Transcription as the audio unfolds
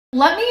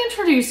Let me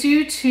introduce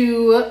you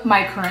to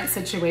my current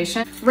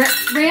situation.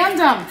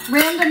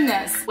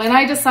 Randomness. When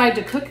I decide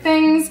to cook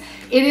things,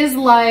 it is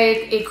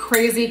like a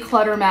crazy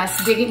clutter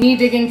mess, me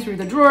digging through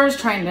the drawers,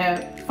 trying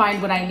to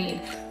find what I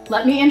need.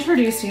 Let me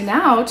introduce you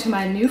now to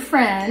my new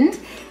friend.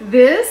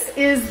 This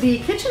is the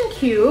kitchen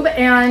cube,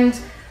 and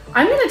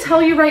I'm gonna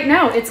tell you right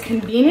now, it's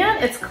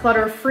convenient, it's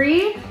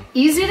clutter-free,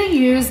 easy to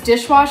use,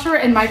 dishwasher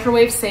and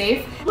microwave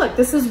safe. Look,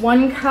 this is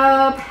 1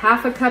 cup,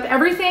 half a cup,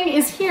 everything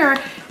is here.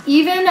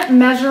 Even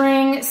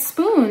measuring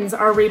spoons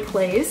are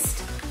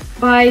replaced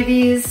by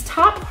these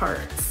top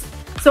parts.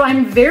 So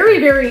I'm very,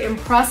 very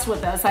impressed with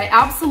this. I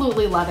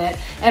absolutely love it.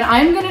 And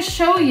I'm gonna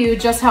show you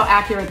just how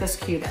accurate this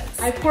cube is.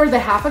 I poured the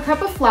half a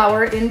cup of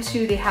flour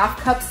into the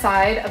half cup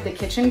side of the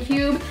kitchen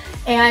cube,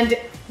 and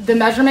the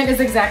measurement is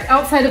exact,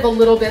 outside of a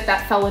little bit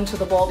that fell into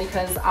the bowl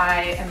because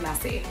I am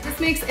messy. This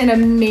makes an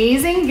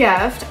amazing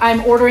gift.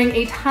 I'm ordering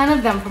a ton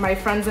of them for my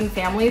friends and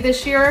family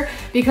this year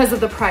because of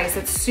the price.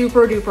 It's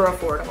super duper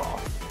affordable.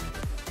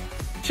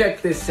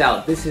 Check this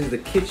out. This is the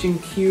kitchen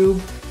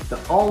cube, the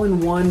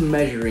all-in-one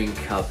measuring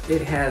cup.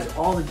 It has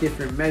all the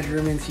different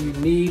measurements you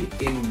need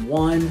in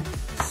one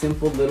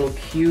simple little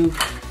cube.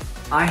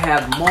 I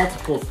have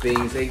multiple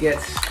things. They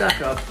get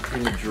stuck up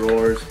in the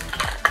drawers.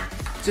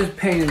 Just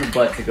pain in the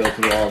butt to go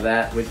through all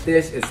that. With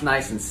this, it's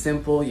nice and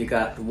simple. You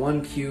got the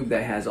one cube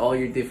that has all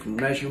your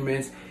different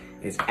measurements.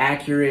 It's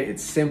accurate,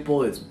 it's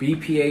simple, it's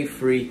BPA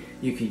free.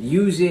 You can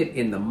use it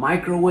in the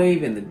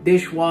microwave, in the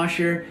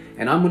dishwasher,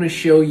 and I'm gonna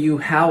show you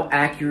how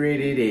accurate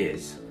it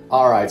is.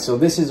 All right, so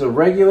this is a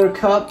regular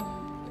cup,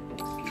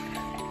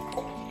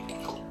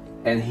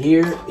 and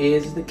here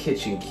is the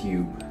kitchen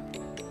cube.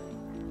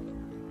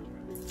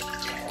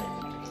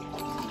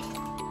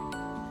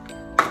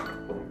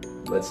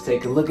 Let's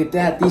take a look at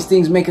that. These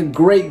things make a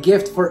great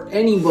gift for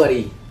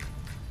anybody.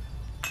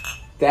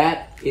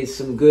 That is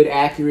some good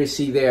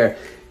accuracy there.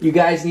 You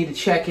guys need to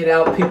check it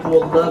out. People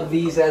will love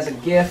these as a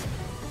gift.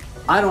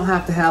 I don't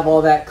have to have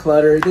all that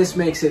clutter. This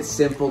makes it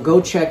simple.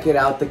 Go check it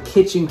out. The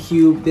kitchen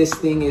cube, this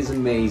thing is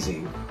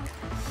amazing.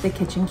 The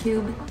kitchen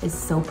cube is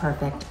so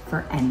perfect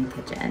for any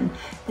kitchen.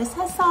 This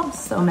has solved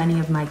so many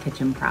of my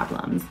kitchen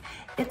problems.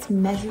 It's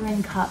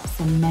measuring cups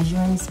and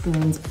measuring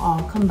spoons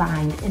all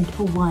combined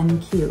into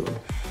one cube.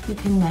 You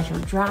can measure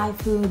dry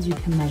foods, you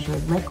can measure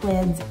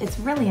liquids. It's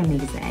really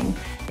amazing.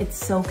 It's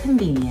so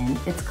convenient,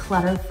 it's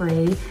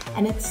clutter-free,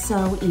 and it's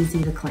so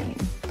easy to clean.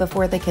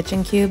 Before the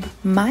kitchen cube,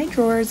 my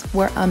drawers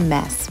were a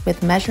mess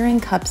with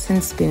measuring cups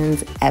and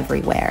spoons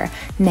everywhere.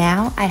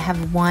 Now I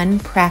have one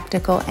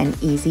practical and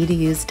easy to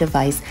use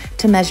device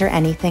to measure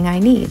anything I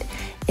need.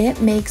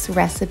 It makes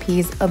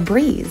recipes a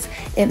breeze.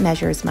 It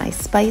measures my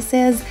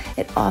spices.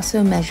 It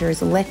also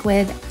measures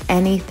liquid,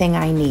 anything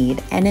I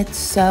need. And it's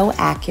so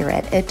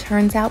accurate. It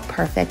turns out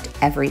perfect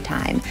every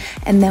time.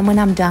 And then when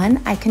I'm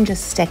done, I can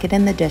just stick it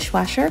in the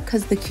dishwasher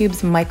because the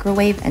cube's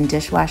microwave and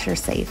dishwasher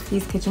safe.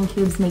 These kitchen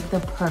cubes make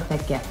the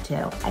perfect gift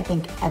too. I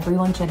think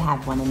everyone should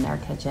have one in their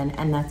kitchen,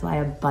 and that's why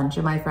a bunch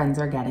of my friends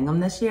are getting them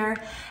this year.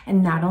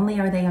 And not only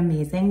are they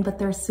amazing, but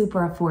they're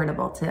super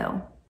affordable too.